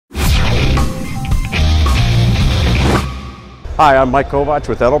Hi, I'm Mike Kovach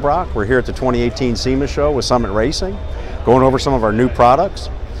with Edelbrock. We're here at the 2018 SEMA show with Summit Racing, going over some of our new products.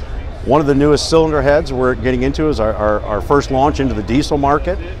 One of the newest cylinder heads we're getting into is our first launch into the diesel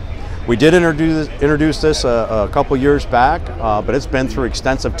market. We did introduce this a couple years back, but it's been through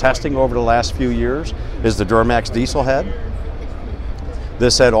extensive testing over the last few years, is the Duramax diesel head.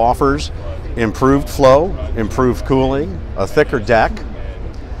 This head offers improved flow, improved cooling, a thicker deck,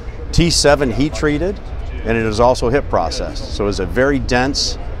 T7 heat treated, and it is also hip processed. So it's a very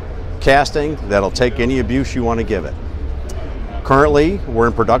dense casting that'll take any abuse you want to give it. Currently, we're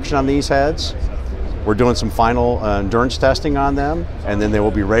in production on these heads. We're doing some final endurance testing on them, and then they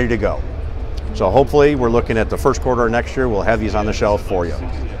will be ready to go. So hopefully, we're looking at the first quarter of next year, we'll have these on the shelf for you,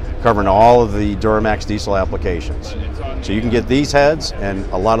 covering all of the Duramax diesel applications. So you can get these heads and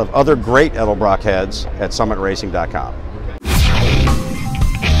a lot of other great Edelbrock heads at summitracing.com.